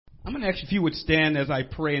I'm going to ask if you would stand as I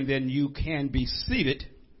pray, and then you can be seated.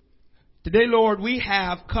 Today, Lord, we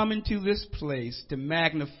have come into this place to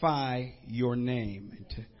magnify your name and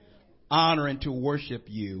to honor and to worship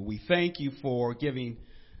you. We thank you for giving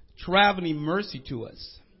traveling mercy to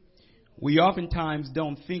us. We oftentimes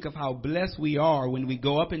don't think of how blessed we are when we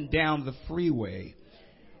go up and down the freeway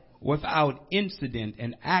without incident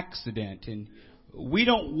and accident. And we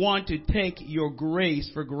don't want to take your grace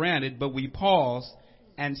for granted, but we pause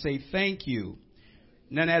and say thank you.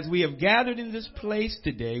 And as we have gathered in this place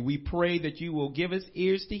today, we pray that you will give us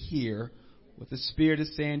ears to hear what the Spirit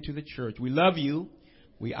is saying to the church. We love you,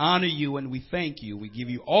 we honor you, and we thank you. We give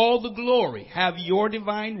you all the glory. Have your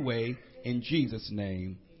divine way in Jesus'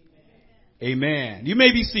 name. Amen. You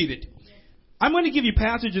may be seated. I'm going to give you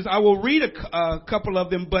passages. I will read a couple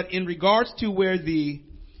of them, but in regards to where the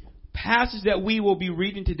passage that we will be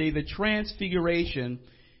reading today, the Transfiguration,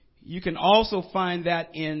 you can also find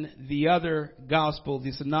that in the other gospel,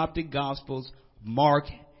 the synoptic gospels, Mark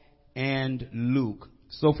and Luke.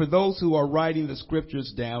 So for those who are writing the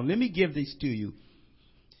scriptures down, let me give these to you.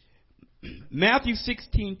 Matthew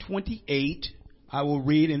 16:28, I will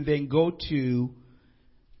read, and then go to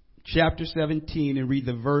chapter 17 and read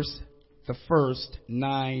the first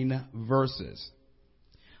 9 verses.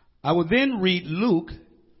 I will then read Luke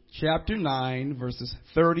chapter 9 verses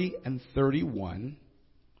 30 and 31.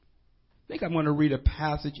 I think I'm going to read a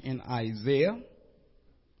passage in Isaiah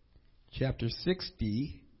chapter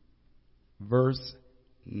 60 verse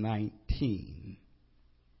 19.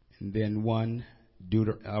 And then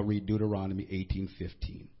I'll read Deuteronomy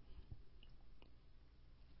 18:15.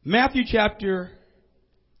 Matthew chapter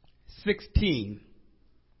 16.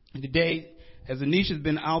 And today, as Anisha's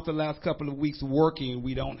been out the last couple of weeks working,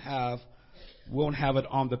 we won't have it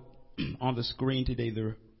on the screen today,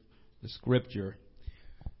 the scripture.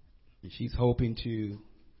 And she's hoping to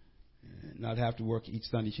not have to work each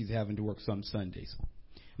Sunday. She's having to work some Sundays.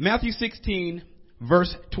 Matthew 16,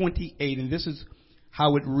 verse 28, and this is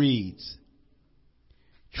how it reads.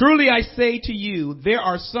 Truly I say to you, there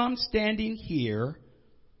are some standing here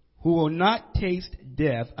who will not taste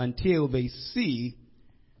death until they see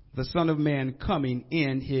the Son of Man coming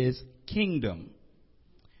in his kingdom.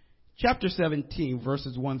 Chapter 17,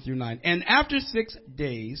 verses 1 through 9. And after 6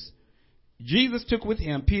 days, Jesus took with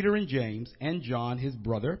him Peter and James and John, his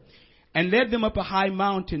brother, and led them up a high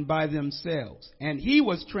mountain by themselves. And he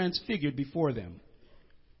was transfigured before them.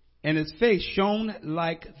 And his face shone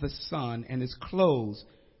like the sun, and his clothes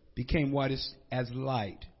became white as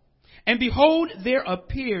light. And behold, there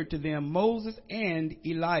appeared to them Moses and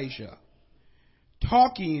Elijah,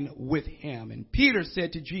 talking with him. And Peter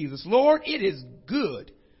said to Jesus, Lord, it is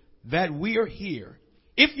good that we are here.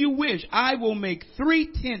 If you wish, I will make 3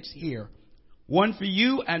 tents here, one for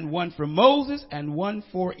you and one for Moses and one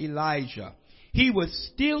for Elijah. He was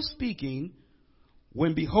still speaking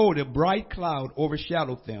when, behold, a bright cloud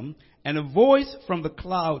overshadowed them, and a voice from the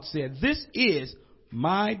cloud said, This is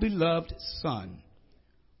my beloved Son,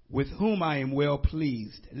 with whom I am well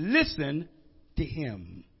pleased. Listen to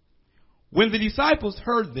him. When the disciples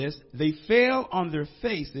heard this, they fell on their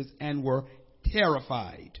faces and were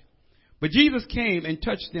terrified. But Jesus came and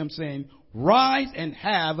touched them, saying, Rise and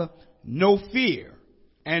have no fear.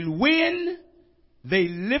 And when they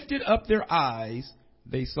lifted up their eyes,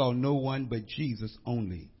 they saw no one but Jesus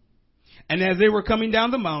only. And as they were coming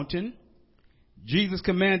down the mountain, Jesus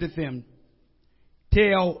commanded them,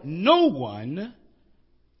 Tell no one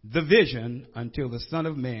the vision until the Son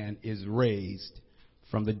of Man is raised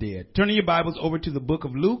from the dead. Turning your Bibles over to the book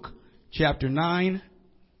of Luke, chapter 9.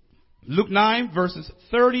 Luke 9, verses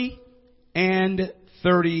 30 and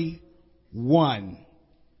 31.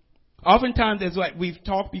 Oftentimes, as we've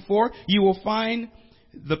talked before, you will find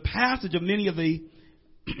the passage of many of the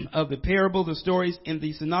parables, the stories in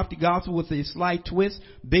the Synoptic Gospel with a slight twist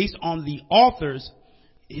based on the author's,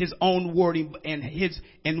 his own wording and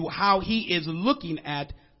how he is looking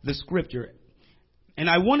at the scripture. And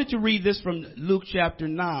I wanted to read this from Luke chapter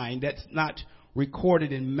 9 that's not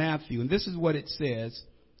recorded in Matthew. And this is what it says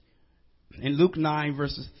in Luke 9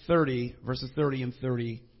 verses 30 and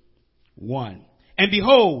 31. And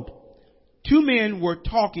behold, 2 men were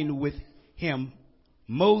talking with him,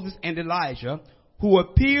 Moses and Elijah, who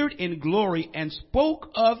appeared in glory and spoke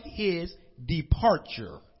of his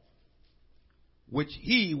departure, which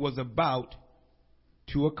he was about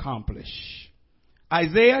to accomplish.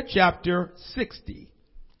 Isaiah chapter 60.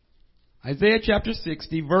 Isaiah chapter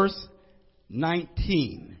 60, verse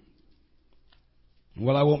 19.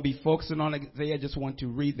 Well, I won't be focusing on Isaiah. I just want to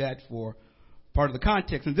read that for part of the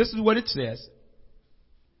context. And this is what it says.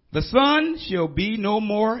 The sun shall be no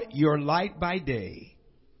more your light by day,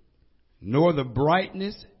 nor the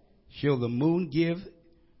brightness shall the moon give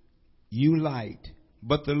you light.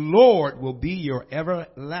 But the Lord will be your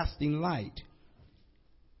everlasting light,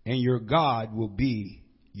 and your God will be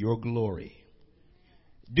your glory.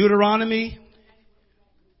 Deuteronomy,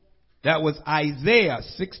 that was Isaiah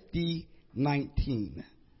 60:19.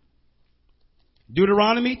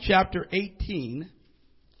 Deuteronomy chapter 18,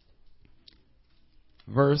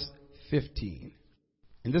 verse 15.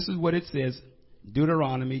 And this is what it says,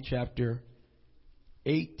 Deuteronomy chapter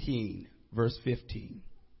 18, verse 15.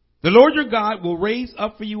 The Lord your God will raise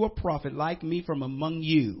up for you a prophet like me from among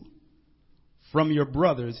you, from your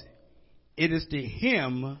brothers. It is to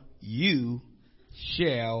him you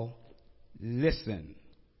shall listen.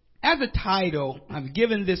 As a title, I've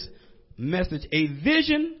given this message, A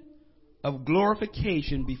Vision of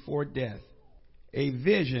Glorification Before Death. A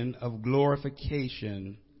vision of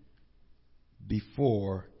glorification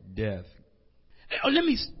before death. Let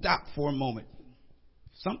me stop for a moment.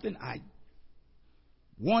 Something I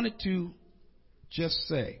wanted to just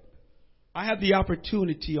say. I had the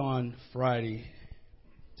opportunity on Friday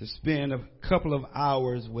to spend a couple of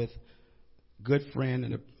hours with a good friend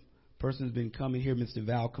and a person who's been coming here, Mr.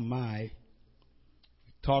 Val Kamai.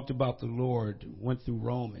 We talked about the Lord, went through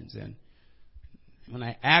Romans, and when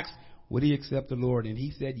I asked, would he accept the Lord, and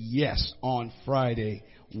he said yes on Friday.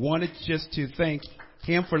 Wanted just to thank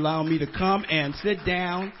him for allowing me to come and sit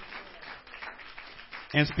down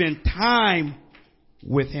and spend time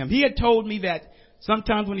with him. He had told me that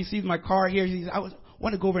sometimes when he sees my car here, he says, I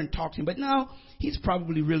want to go over and talk to him. But no, he's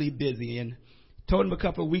probably really busy. And told him a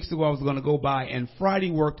couple of weeks ago I was going to go by. And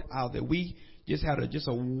Friday worked out that we just had a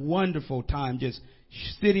wonderful time just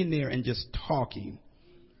sitting there and just talking.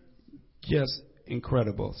 Just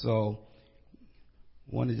incredible. So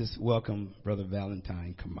I want to just welcome Brother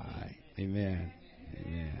Valentine Kamai. Amen.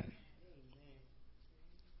 Amen.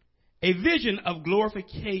 A vision of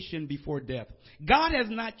glorification before death. God has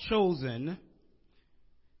chosen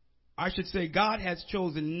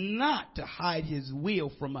not to hide his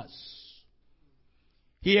will from us.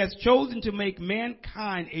 He has chosen to make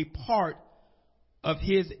mankind a part of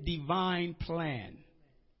his divine plan.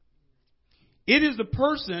 It is the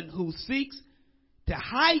person who seeks to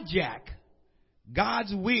hijack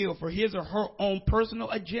God's will for his or her own personal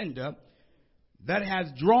agenda that has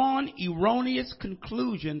drawn erroneous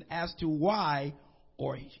conclusion as to why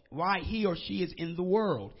he or she is in the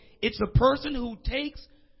world. It's a person who takes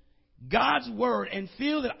God's word and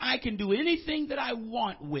feel that I can do anything that I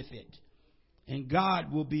want with it, and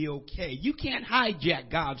God will be okay. You can't hijack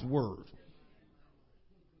God's word.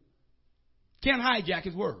 Can't hijack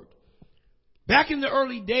his word. Back in the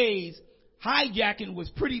early days, hijacking was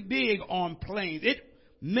pretty big on planes. It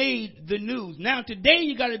made the news. Now today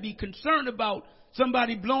you got to be concerned about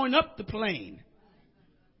somebody blowing up the plane.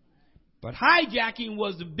 But hijacking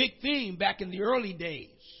was the big thing back in the early days.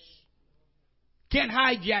 Can't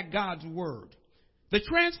hijack God's word. The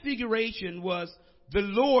transfiguration was the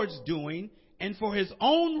Lord's doing, and for his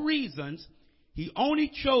own reasons, he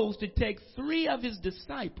only chose to take 3 of his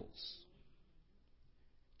disciples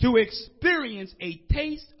to experience a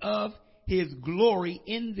taste of his glory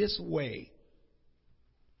in this way.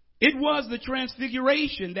 It was the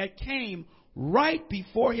transfiguration that came right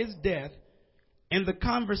before his death and the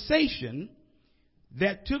conversation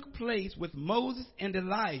that took place with Moses and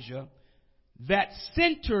Elijah that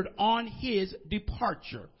centered on his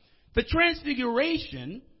departure. The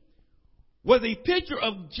transfiguration was a picture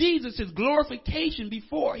of Jesus' glorification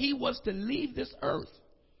before he was to leave this earth.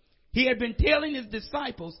 He had been telling his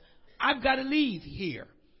disciples, I've got to leave here.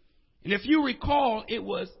 And if you recall, it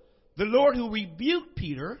was the Lord who rebuked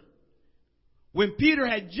Peter when Peter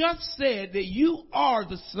had just said that you are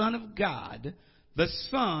the Son of God, the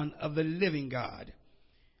Son of the living God.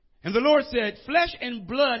 And the Lord said, flesh and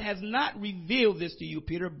blood has not revealed this to you,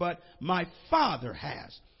 Peter, but my Father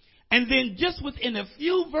has. And then just within a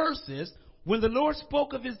few verses, when the Lord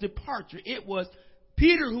spoke of his departure, it was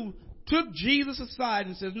Peter who took Jesus aside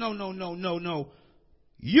and says, no.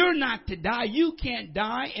 You're not to die. You can't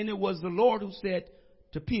die. And it was the Lord who said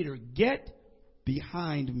to Peter, get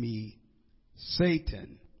behind me,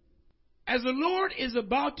 Satan. As the Lord is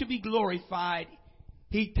about to be glorified,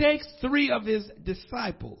 he takes 3 of his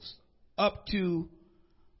disciples up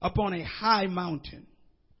on a high mountain.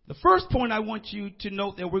 The first point I want you to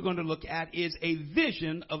note that we're going to look at is a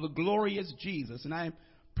vision of a glorious Jesus. And I'm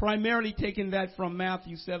primarily taking that from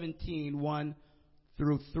Matthew 17:1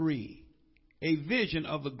 through 3. A vision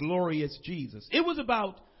of the glorious Jesus. It was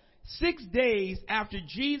about 6 days after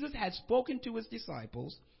Jesus had spoken to his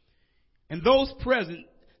disciples and those present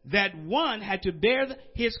that one had to bear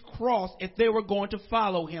his cross if they were going to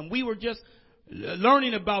follow him. We were just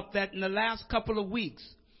learning about that in the last couple of weeks.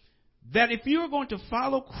 That if you're going to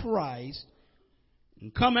follow Christ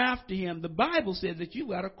and come after him, the Bible says that you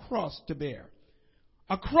got a cross to bear.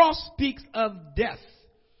 A cross speaks of death.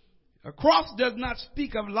 A cross does not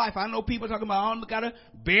speak of life. I know people talking about, oh, I got to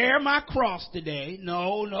bear my cross today.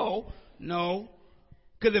 No.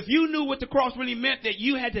 Because if you knew what the cross really meant, that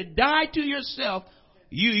you had to die to yourself,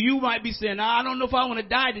 you might be saying, I don't know if I want to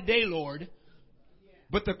die today, Lord.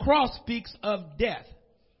 But the cross speaks of death.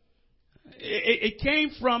 It came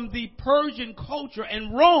from the Persian culture,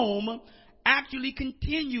 and Rome actually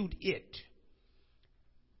continued it.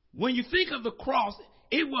 When you think of the cross,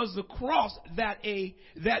 it was the cross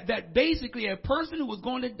that basically a person who was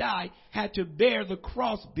going to die had to bear the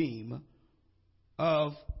crossbeam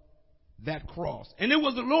of that cross. And it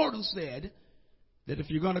was the Lord who said that if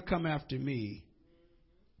you're going to come after me,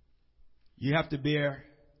 you have to bear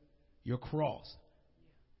your cross.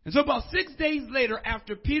 And so about 6 days later,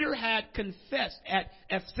 after Peter had confessed at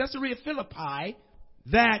Caesarea Philippi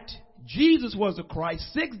that Jesus was the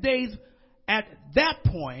Christ, 6 days at that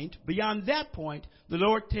point, beyond that point, the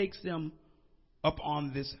Lord takes them up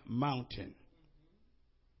on this mountain.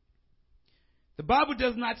 The Bible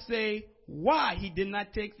does not say why he did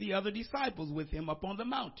not take the other disciples with him up on the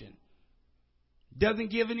mountain. Doesn't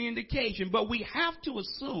give any indication, but we have to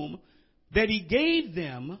assume that he gave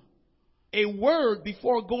them a word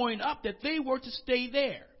before going up that they were to stay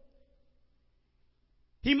there.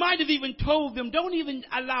 He might have even told them, don't even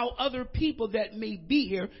allow other people that may be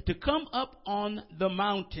here to come up on the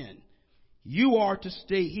mountain. You are to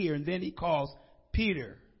stay here. And then he calls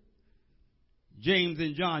Peter, James,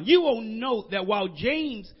 and John. You will note that while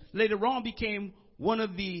James later on became one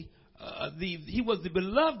of he was the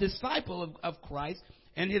beloved disciple of Christ,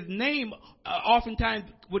 and his name oftentimes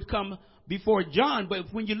would come before John.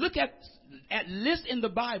 But when you look at lists in the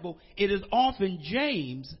Bible, it is often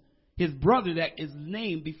James, his brother, that is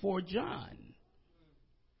named before John.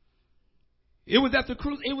 It was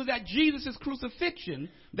at Jesus' crucifixion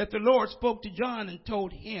that the Lord spoke to John and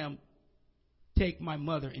told him, take my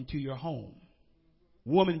mother into your home.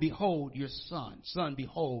 Woman, behold your son. Son,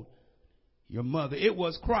 behold your mother. It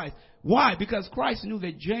was Christ. Why? Because Christ knew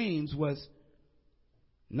that James was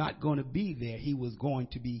not going to be there. He was going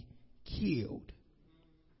to be killed.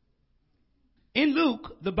 In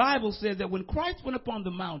Luke, the Bible says that when Christ went up on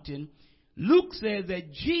the mountain, Luke says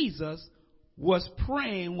that Jesus was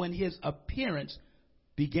praying when his appearance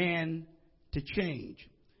began to change.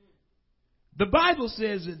 The Bible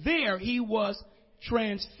says that there he was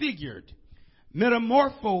transfigured.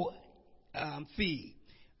 Metamorpho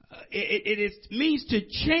it means to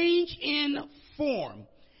change in form.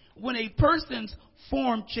 When a person's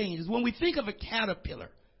form changes, when we think of a caterpillar,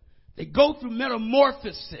 they go through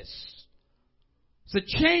metamorphosis. It's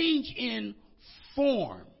a change in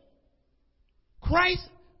form. Christ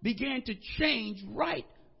began to change right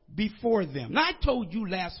before them. Now, I told you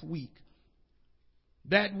last week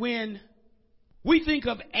that when we think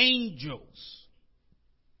of angels,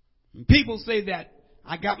 people say that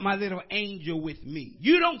I got my little angel with me.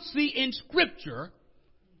 You don't see in Scripture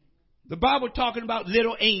the Bible talking about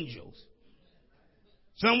little angels.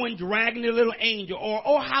 Someone dragging a little angel, or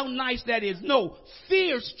oh, how nice that is. No,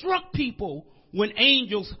 fear struck people when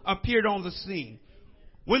angels appeared on the scene.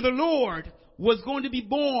 When the Lord was going to be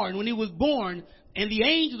born, when he was born, and the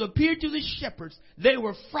angels appeared to the shepherds, they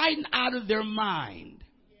were frightened out of their mind.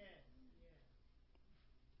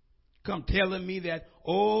 Come telling me that,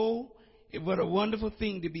 oh, what a wonderful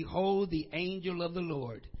thing to behold the angel of the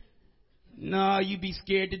Lord. No, you'd be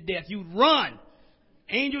scared to death. You'd run.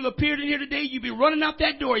 Angel appeared in here today, you'd be running out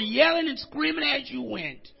that door, yelling and screaming as you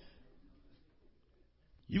went.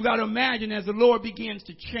 You got to imagine as the Lord begins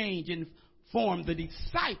to change and form, the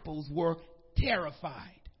disciples were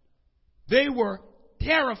terrified. They were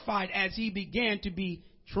terrified as he began to be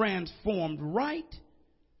transformed right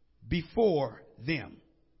before them.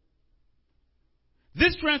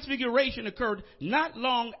 This transfiguration occurred not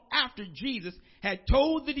long after Jesus had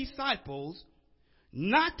told the disciples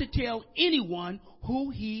not to tell anyone who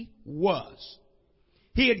he was.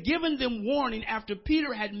 He had given them warning after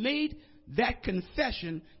Peter had made that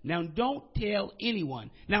confession. Now, don't tell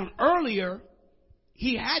anyone. Now, earlier,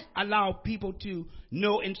 he had allowed people to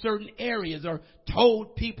know in certain areas or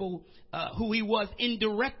told people who he was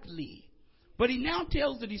indirectly. But he now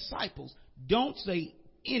tells the disciples, don't say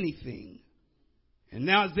anything. And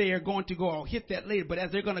now as they are going to go, I'll hit that later, but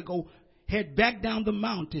as they're going to go head back down the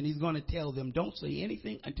mountain, he's going to tell them, don't say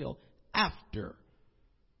anything until after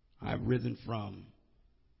I've risen from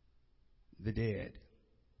the dead.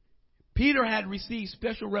 Peter had received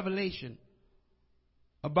special revelation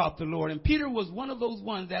about the Lord. And Peter was one of those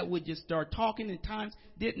ones that would just start talking and times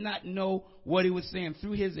did not know what he was saying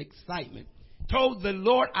through his excitement. Told the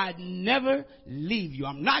Lord, I'd never leave you.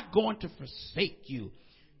 I'm not going to forsake you.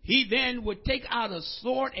 He then would take out a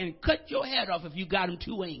sword and cut your head off if you got him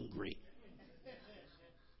too angry.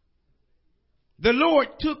 The Lord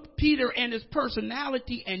took Peter and his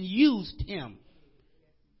personality and used him.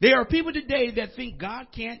 There are people today that think God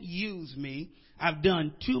can't use me. I've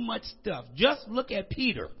done too much stuff. Just look at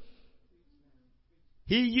Peter.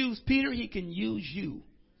 He used Peter. He can use you.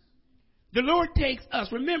 The Lord takes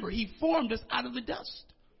us. Remember, he formed us out of the dust.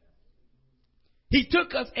 He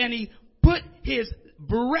took us and he put his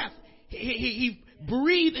breath. He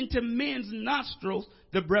breathed into men's nostrils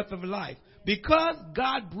the breath of life. Because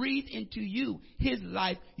God breathed into you his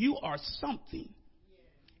life, you are something.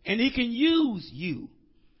 And he can use you.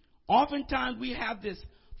 Oftentimes we have this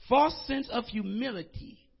false sense of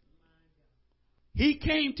humility. He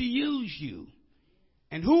came to use you.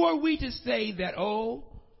 And who are we to say that, oh,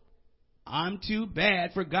 I'm too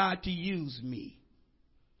bad for God to use me?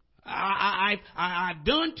 I've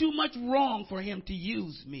done too much wrong for him to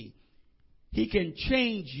use me. He can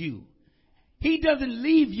change you. He doesn't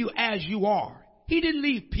leave you as you are. He didn't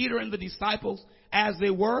leave Peter and the disciples as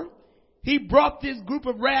they were. He brought this group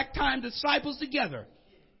of ragtime disciples together.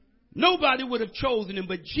 Nobody would have chosen him,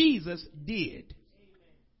 but Jesus did.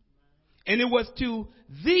 And it was to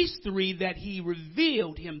these three that he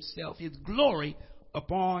revealed himself, his glory,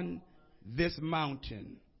 upon this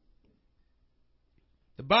mountain.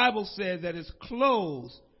 The Bible says that his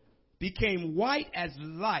clothes became white as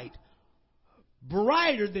light,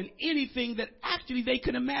 brighter than anything that actually they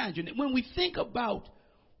could imagine. When we think about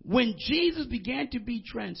when Jesus began to be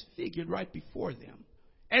transfigured right before them,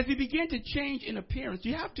 as he began to change in appearance,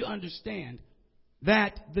 you have to understand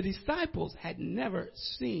that the disciples had never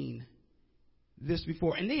seen this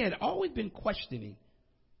before, and they had always been questioning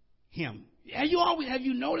him. Have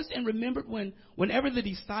you noticed and remembered whenever the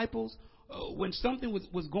disciples, when something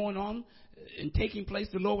was going on and taking place,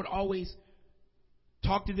 the Lord would always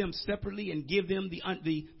talk to them separately and give them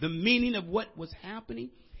the meaning of what was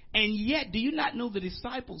happening? And yet, do you not know the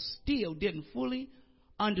disciples still didn't fully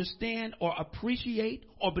understand or appreciate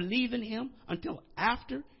or believe in him until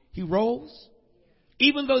after he rose?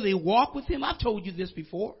 Even though they walked with him, I've told you this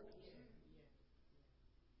before.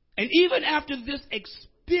 And even after this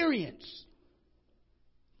experience,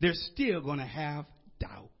 they're still going to have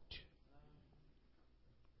doubt.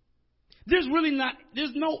 There's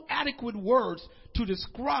no adequate words to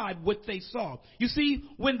describe what they saw. You see,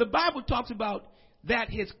 when the Bible talks about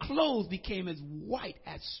that his clothes became as white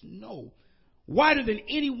as snow, whiter than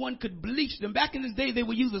anyone could bleach them. Back in this day, they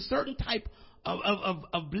would use a certain type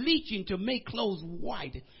of bleaching to make clothes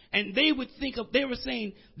white. And they were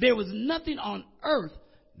saying there was nothing on earth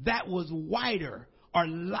that was whiter or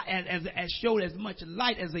as showed as much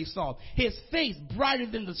light as they saw. His face brighter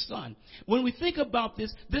than the sun. When we think about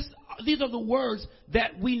these are the words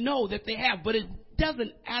that we know that they have, but it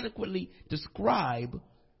doesn't adequately describe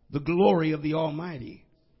the glory of the Almighty.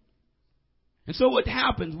 And so what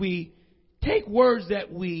happens, we take words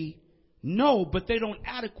that we know, but they don't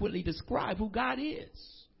adequately describe who God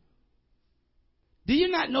is. Do you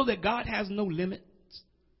not know that God has no limits?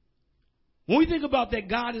 When we think about that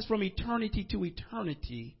God is from eternity to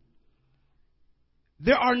eternity,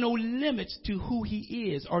 there are no limits to who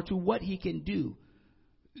he is or to what he can do.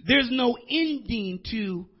 There's no ending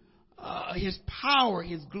to his power,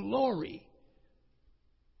 his glory.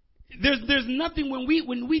 There's nothing when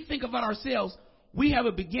we think about ourselves, we have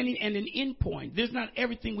a beginning and an end point. There's not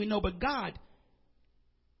everything we know, but God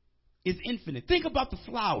is infinite. Think about the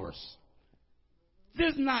flowers.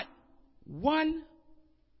 There's not one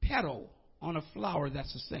petal on a flower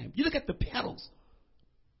that's the same. You look at the petals,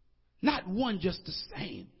 not one just the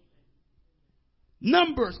same.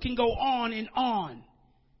 Numbers can go on and on.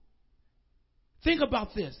 Think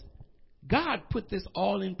about this. God put this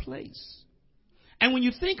all in place. And when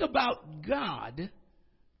you think about God,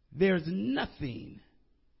 there's nothing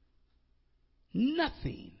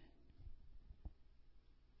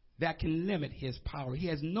that can limit his power. He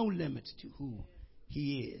has no limits to who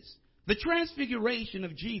he is. The transfiguration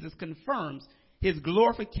of Jesus confirms his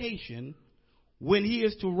glorification when he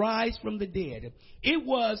is to rise from the dead. It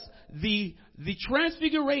was the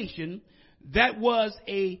transfiguration that was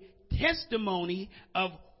a testimony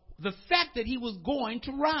of the fact that he was going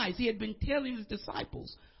to rise. He had been telling his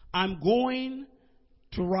disciples, I'm going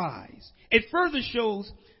to rise. It further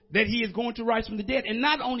shows that he is going to rise from the dead. And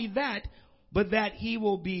not only that, but that he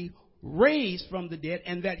will be raised from the dead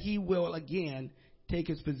and that he will again take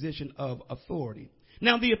his position of authority.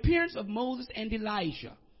 Now, the appearance of Moses and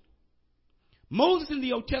Elijah. Moses in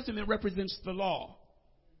the Old Testament represents the law.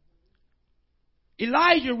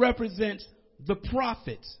 Elijah represents the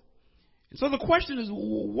prophets. And so the question is,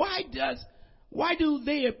 why do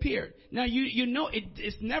they appear? Now, you know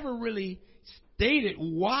it's never really stated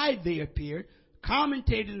why they appeared.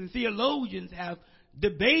 Commentators and theologians have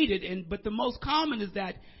debated, but the most common is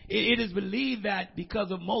that it is believed that because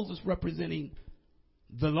of Moses representing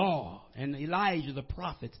the law and Elijah, the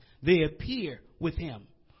prophets, they appear with him.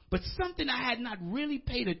 But something I had not really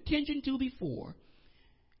paid attention to before,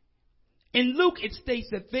 in Luke it states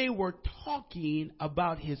that they were talking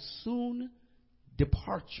about his soon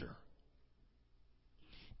departure.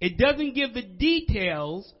 It doesn't give the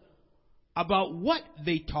details about what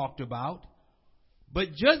they talked about,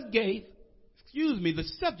 but just gave, the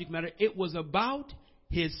subject matter. It was about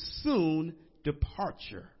his soon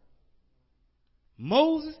departure.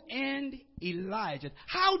 Moses and Elijah.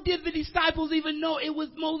 How did the disciples even know it was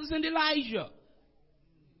Moses and Elijah?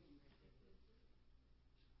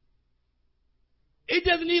 It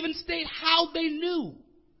doesn't even state how they knew.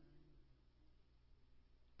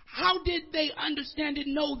 How did they understand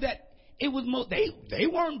and know that it was Moses? They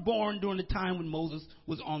weren't born during the time when Moses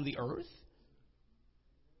was on the earth.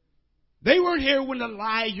 They weren't here when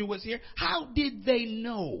Elijah was here. How did they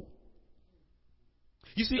know?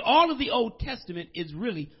 You see, all of the Old Testament is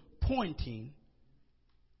really pointing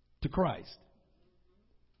to Christ.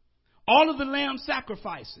 All of the lamb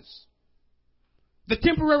sacrifices, the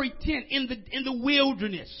temporary tent in the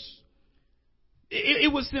wilderness,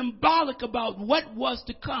 it was symbolic about what was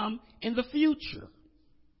to come in the future.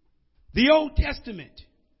 The Old Testament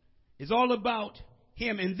is all about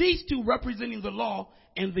him. And these two, representing the law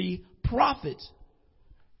and the prophets,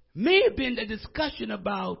 may have been a discussion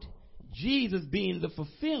about Jesus being the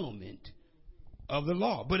fulfillment of the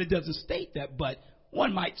law. But it doesn't state that, but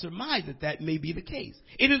one might surmise that may be the case.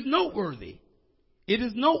 It is noteworthy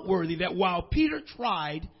that while Peter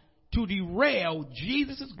tried to derail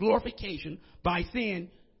Jesus' glorification by saying,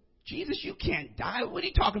 Jesus, you can't die. What are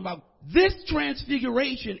you talking about? This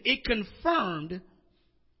transfiguration, it confirmed,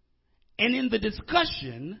 and in the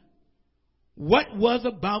discussion, what was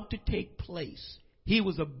about to take place. He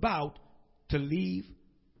was about to leave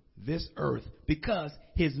this earth because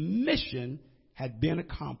his mission had been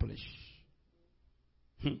accomplished.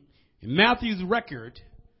 In Matthew's record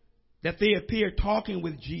that they appeared talking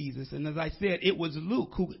with Jesus, and as I said, it was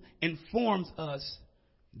Luke who informs us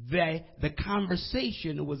that the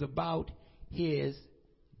conversation was about his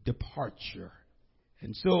departure.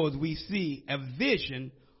 And so as we see a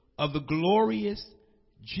vision of the glorious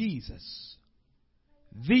Jesus,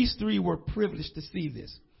 these three were privileged to see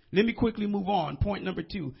this. Let me quickly move on. Point number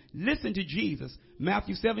 2. Listen to Jesus.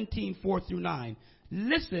 Matthew 17:4-9.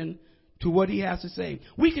 Listen to what he has to say.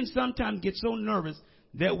 We can sometimes get so nervous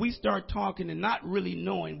that we start talking and not really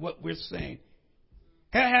knowing what we're saying.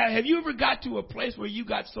 Have you ever got to a place where you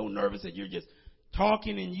got so nervous that you're just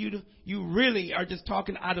talking and you really are just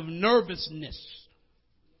talking out of nervousness?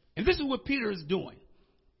 And this is what Peter is doing.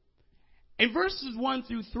 In verses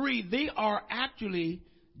 1-3, they are actually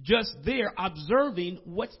just there observing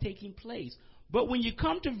what's taking place. But when you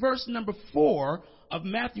come to verse number 4 of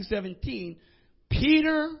Matthew 17,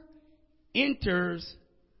 Peter enters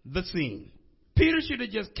the scene. Peter should have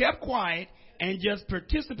just kept quiet and just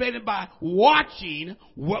participated by watching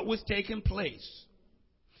what was taking place.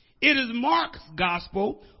 It is Mark's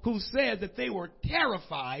gospel who says that they were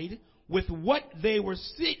terrified with what they were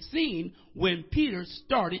seeing when Peter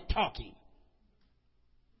started talking.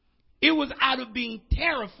 It was out of being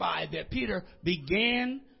terrified that Peter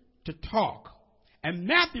began to talk. And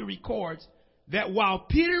Matthew records that while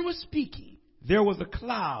Peter was speaking, there was a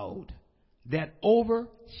cloud that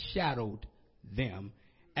overshadowed them.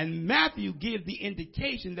 And Matthew gives the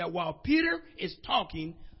indication that while Peter is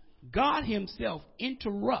talking, God himself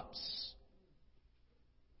interrupts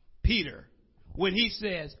Peter when he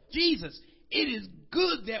says, Jesus, it is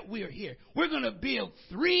good that we're here. We're going to build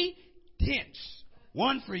 3 tents.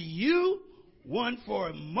 One for you, one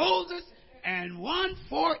for Moses, and one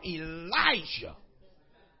for Elijah.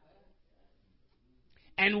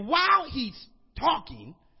 And while he's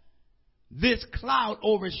talking, this cloud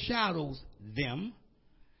overshadows them,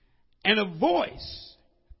 and a voice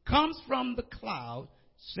comes from the cloud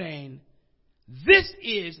saying, this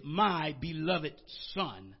is my beloved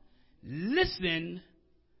son. Listen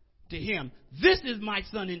to him. This is my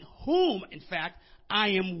son in whom, in fact,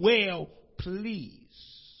 I am well pleased.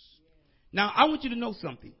 Now, I want you to know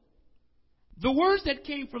something. The words that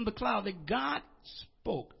came from the cloud that God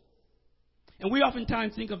spoke, And we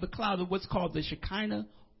oftentimes think of the cloud of what's called the Shekinah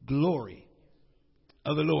glory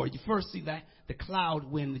of the Lord. You first see that the cloud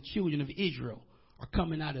when the children of Israel are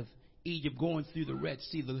coming out of Egypt, going through the Red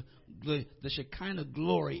Sea, the Shekinah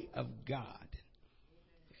glory of God.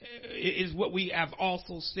 It is what we have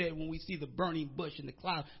also said when we see the burning bush in the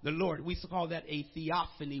cloud, the Lord. We call that a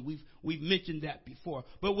theophany. We've mentioned that before.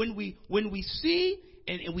 But when we see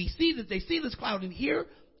and we see that they see this cloud and hear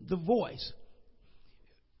the voice,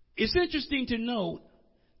 it's interesting to note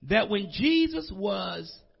that when Jesus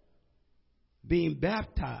was being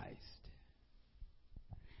baptized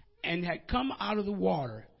and had come out of the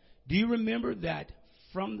water, do you remember that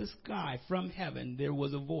from the sky, from heaven, there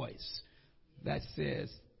was a voice that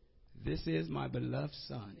says, "This is my beloved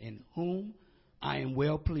Son, in whom I am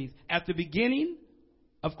well pleased." At the beginning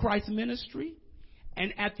of Christ's ministry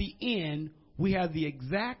and at the end, we have the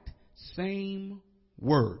exact same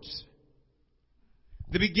words.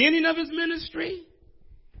 The beginning of his ministry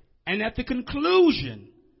and at the conclusion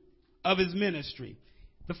of his ministry.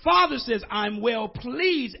 The Father says, "I'm well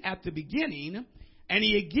pleased" at the beginning, and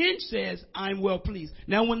he again says, "I'm well pleased."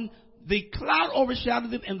 Now, when the cloud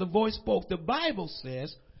overshadowed them and the voice spoke, the Bible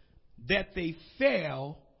says that they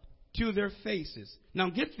fell to their faces. Now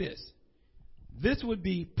get this. This would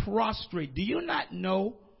be prostrate. Do you not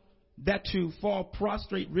know that to fall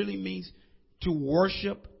prostrate really means to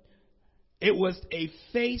worship? It was a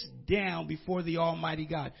face down before the Almighty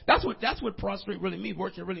God. That's what prostrate really means.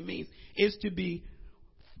 Worship really means is to be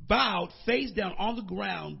bowed face down on the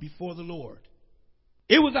ground before the Lord.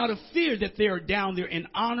 It was out of fear that they are down there in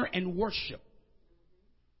honor and worship.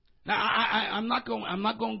 Now, I'm not going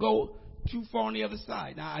to go too far on the other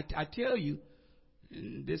side. Now, I tell you,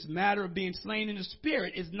 this matter of being slain in the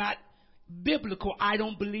spirit is not biblical, I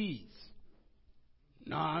don't believe.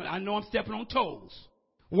 No, I know I'm stepping on toes.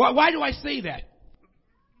 Why do I say that?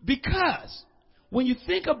 Because when you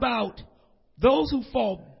think about those who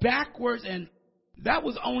fall backwards, and that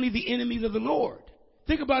was only the enemies of the Lord.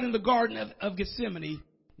 Think about in the Garden of Gethsemane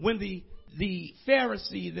when the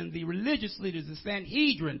Pharisees and the religious leaders, the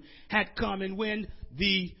Sanhedrin, had come, and when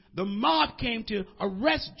the mob came to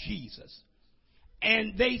arrest Jesus,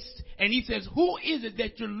 and he says, "Who is it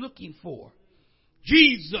that you're looking for?"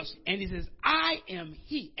 Jesus. And he says, "I am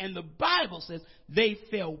he." And the Bible says they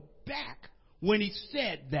fell back when he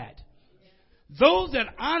said that. Those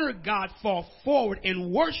that honor God fall forward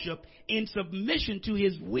and worship in submission to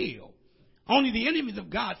his will. Only the enemies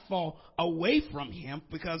of God fall away from him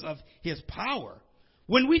because of his power.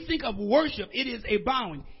 When we think of worship, it is a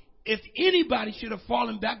bowing. If anybody should have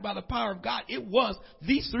fallen back by the power of God, it was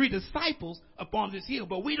these three disciples upon this hill.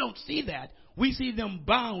 But we don't see that. We see them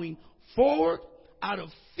bowing forward out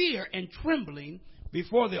of fear and trembling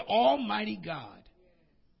before the Almighty God.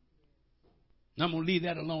 Now I'm going to leave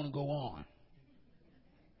that alone and go on.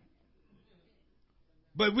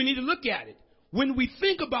 But we need to look at it. When we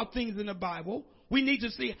think about things in the Bible, we need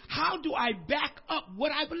to see, how do I back up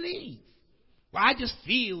what I believe? Well, I just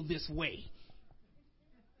feel this way.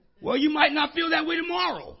 Well, you might not feel that way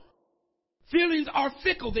tomorrow. Feelings are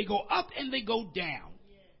fickle. They go up and they go down.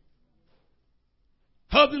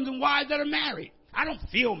 Husbands and wives that are married. I don't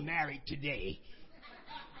feel married today.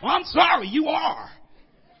 Well, I'm sorry, you are.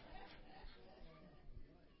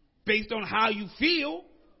 Based on how you feel,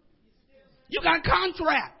 you got a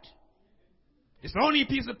contract. It's only a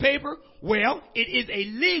piece of paper. Well, it is a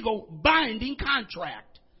legal binding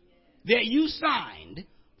contract that you signed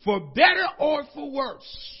for better or for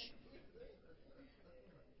worse.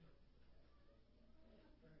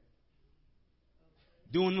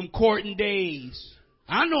 Doing them courting days.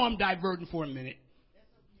 I know I'm diverting for a minute.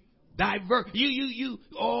 You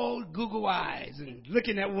all Google eyes and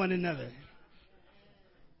looking at one another.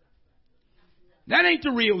 That ain't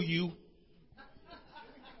the real you.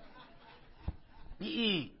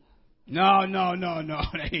 No.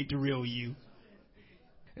 That ain't the real you.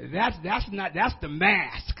 That's the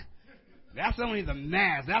mask. That's only the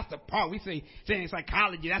mask. That's the part we say in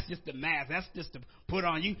psychology. That's just the mask. That's just to put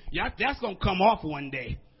on you. Yeah, that's gonna come off one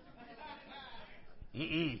day.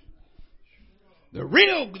 The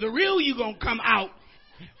real you gonna come out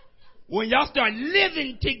when y'all start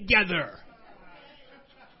living together.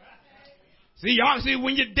 See,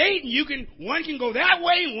 when you're dating, one can go that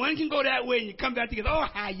way and one can go that way, and you come back together. Oh,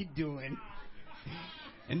 how you doing?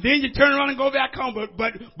 And then you turn around and go back home.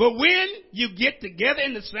 But when you get together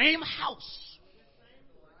in the same house,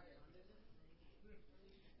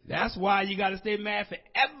 that's why you got to stay married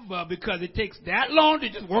forever, because it takes that long to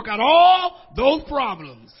just work out all those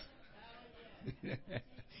problems.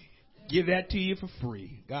 Give that to you for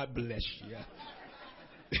free. God bless you.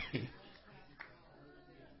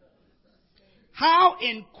 How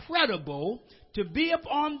incredible to be up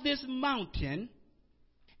on this mountain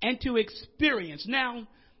and to experience. Now,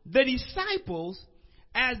 the disciples,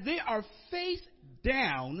 as they are face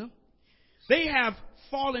down, they have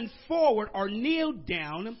fallen forward or kneeled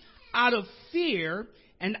down out of fear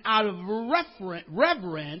and out of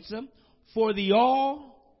reverence for the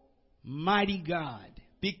Almighty God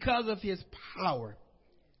because of his power.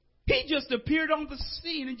 He just appeared on the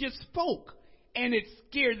scene and just spoke, and it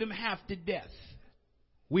scared them half to death.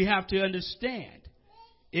 We have to understand,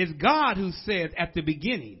 it's God who says at the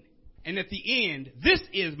beginning and at the end, this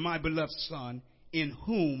is my beloved Son in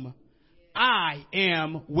whom I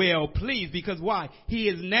am well pleased. Because why? He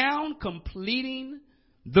is now completing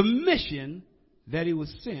the mission that he was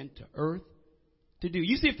sent to earth to do.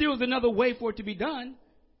 You see, if there was another way for it to be done,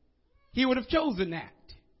 he would have chosen that.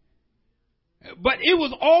 But it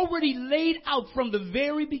was already laid out from the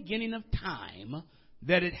very beginning of time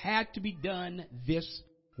that it had to be done this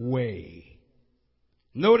way.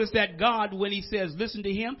 Notice that God, when he says listen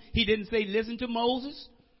to him, he didn't say listen to Moses,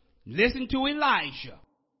 listen to Elijah.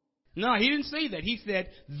 No, he didn't say that. He said,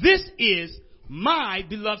 this is my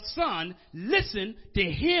beloved Son, listen to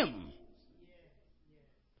him.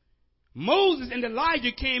 Moses and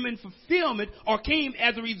Elijah came in fulfillment, or came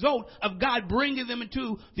as a result of God bringing them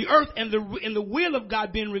into the earth and the will of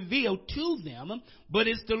God being revealed to them. But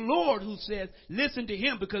it's the Lord who says, listen to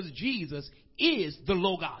him, because Jesus is the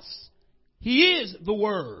Logos. He is the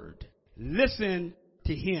Word. Listen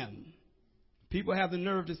to him. People have the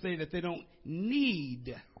nerve to say that they don't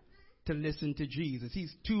need to listen to Jesus.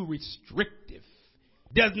 He's too restrictive.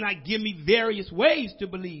 Does not give me various ways to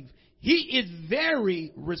believe. He is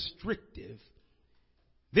very restrictive.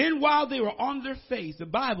 Then while they were on their face, the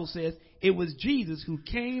Bible says it was Jesus who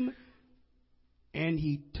came and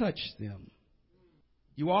he touched them.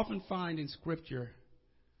 You often find in Scripture,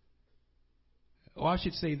 or I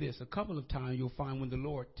should say this, a couple of times you'll find when the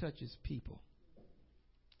Lord touches people.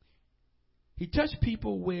 He touched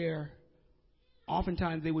people where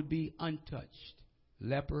oftentimes they would be untouched.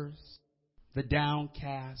 Lepers, the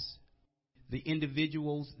downcast, the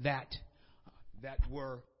individuals that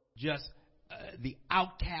were just the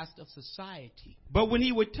outcast of society. But when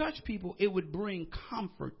he would touch people, it would bring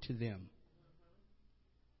comfort to them.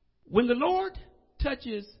 When the Lord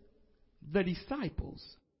touches the disciples,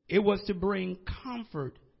 it was to bring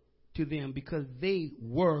comfort to them because they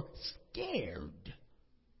were scared.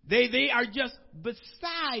 They are just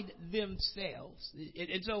beside themselves.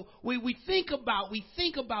 And so we think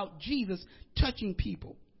about Jesus touching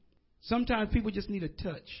people. Sometimes people just need a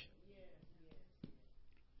touch.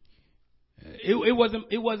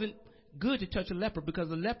 It wasn't good to touch a leper because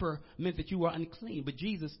a leper meant that you were unclean. But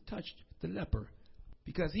Jesus touched the leper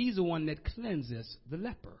because he's the one that cleanses the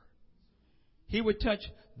leper. He would touch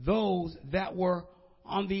those that were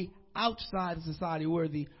on the outside of society, where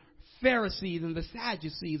the Pharisees and the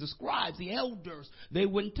Sadducees, the scribes, the elders, they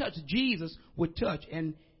wouldn't touch. Jesus would touch,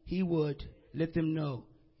 and he would let them know,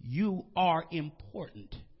 you are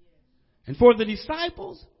important. And for the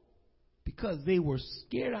disciples, because they were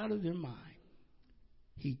scared out of their mind,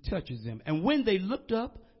 he touches them. And when they looked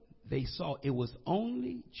up, they saw it was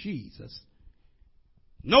only Jesus.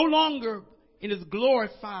 No longer in his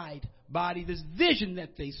glorified body, this vision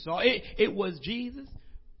that they saw, it was Jesus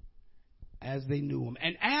as they knew him.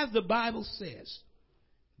 And as the Bible says,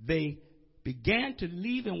 they began to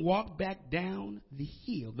leave and walk back down the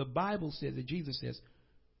hill. The Bible says that Jesus says,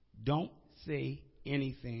 don't say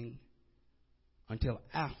anything until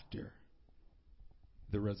after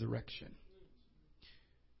the resurrection.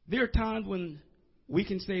 There are times when we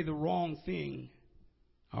can say the wrong thing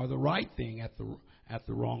or the right thing at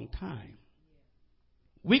the wrong time.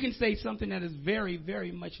 We can say something that is very,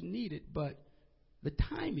 very much needed, but the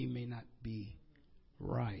timing may not be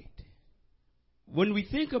right. When we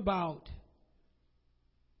think about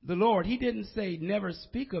the Lord, he didn't say never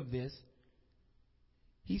speak of this.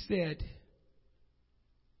 He said,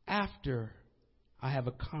 after I have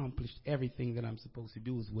accomplished everything that I'm supposed to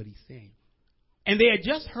do, is what he's saying. And they had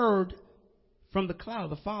just heard from the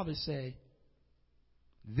cloud the Father say,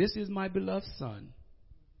 this is my beloved Son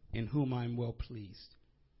in whom I'm well pleased.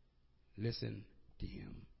 Listen to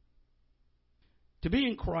him. To be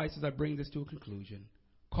in Christ, as I bring this to a conclusion,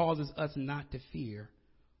 causes us not to fear,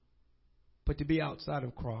 but to be outside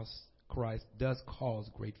of Christ does cause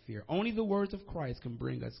great fear. Only the words of Christ can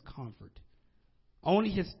bring us comfort.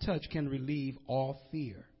 Only his touch can relieve all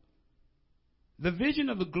fear. The vision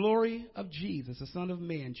of the glory of Jesus, the Son of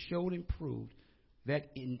Man, showed and proved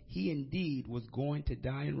that he indeed was going to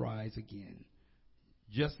die and rise again,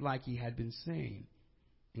 just like he had been saying.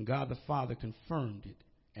 And God the Father confirmed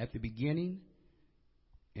it at the beginning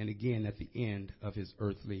and again at the end of his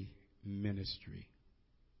earthly ministry.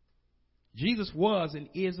 Jesus was and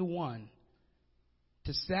is the one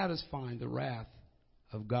to satisfy the wrath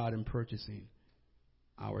of God in purchasing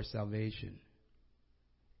our salvation.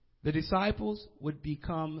 The disciples would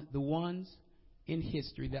become the ones in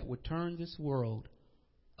history that would turn this world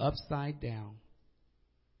upside down.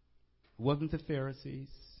 It wasn't the Pharisees.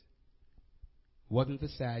 It wasn't the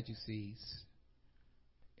Sadducees.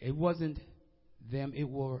 It wasn't them.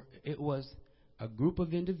 It was a group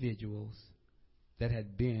of individuals that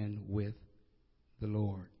had been with the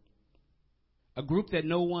Lord. A group that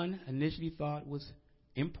no one initially thought was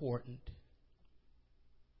important,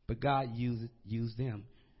 but God used them.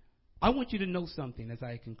 I want you to know something as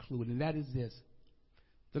I conclude, and that is this.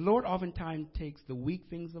 The Lord oftentimes takes the weak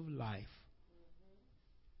things of life,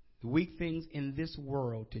 the weak things in this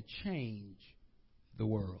world, to change the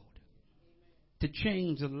world, to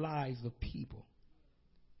change the lives of people.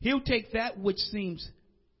 He'll take that which seems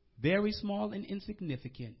very small and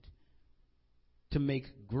insignificant to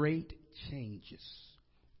make great changes.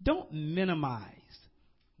 Don't minimize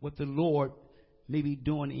what the Lord may be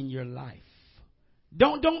doing in your life.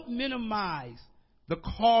 Don't minimize the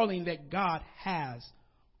calling that God has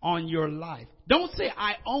on your life. Don't say,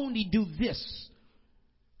 I only do this.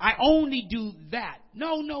 I only do that.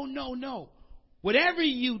 No. Whatever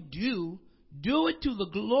you do, do it to the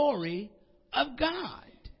glory of God.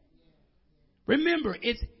 Remember,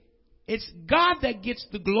 it's God that gets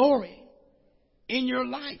the glory in your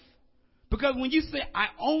life. Because when you say, I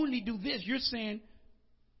only do this, you're saying,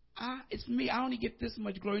 it's me. I only get this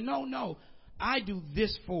much glory. No. I do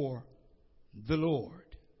this for the Lord.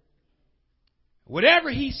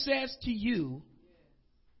 Whatever he says to you,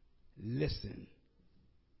 listen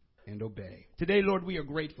and obey. Today, Lord, we are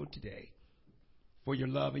grateful today for your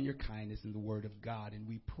love and your kindness in the word of God. And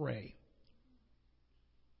we pray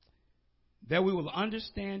that we will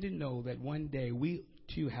understand and know that one day we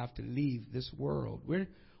too have to leave this world.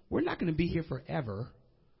 We're not going to be here forever.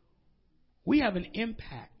 We have an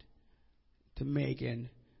impact to make, and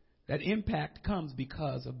that impact comes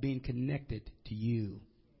because of being connected to you.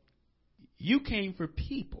 You came for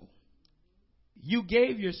people. You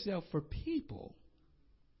gave yourself for people.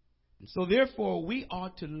 And so therefore, we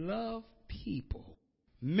ought to love people,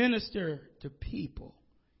 minister to people,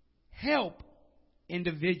 help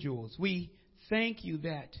individuals. We thank you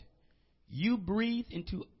that you breathed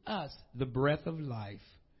into us the breath of life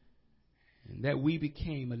and that we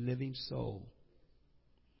became a living soul.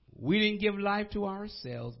 We didn't give life to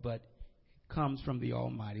ourselves, but it comes from the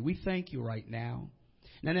Almighty. We thank you right now.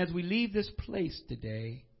 And as we leave this place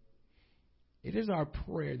today, it is our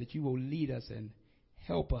prayer that you will lead us and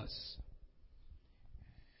help us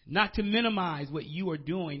not to minimize what you are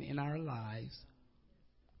doing in our lives,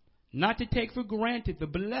 not to take for granted the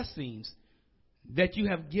blessings that you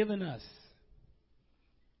have given us,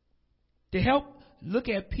 to help look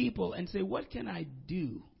at people and say, what can I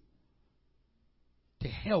do to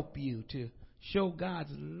help you, to show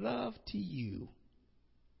God's love to you?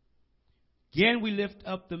 Again, we lift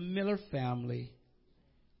up the Miller family.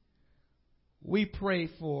 We pray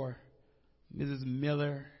for Mrs.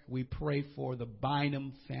 Miller. We pray for the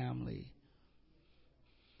Bynum family,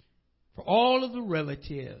 for all of the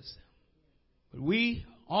relatives. But we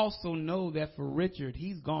also know that for Richard,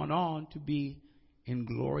 he's gone on to be in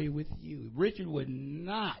glory with you. Richard would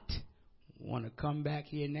not want to come back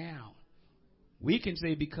here now. We can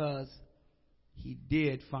say because he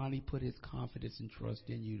did finally put his confidence and trust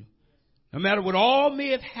in you. No matter what all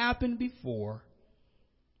may have happened before,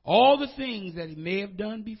 all the things that he may have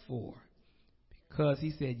done before, because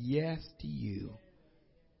he said yes to you,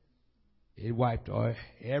 it wiped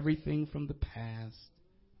everything from the past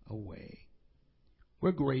away.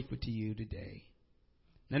 We're grateful to you today.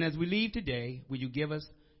 And as we leave today, will you give us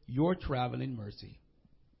your traveling mercy?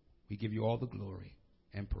 We give you all the glory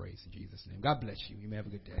and praise in Jesus' name. God bless you. You may have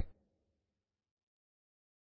a good day.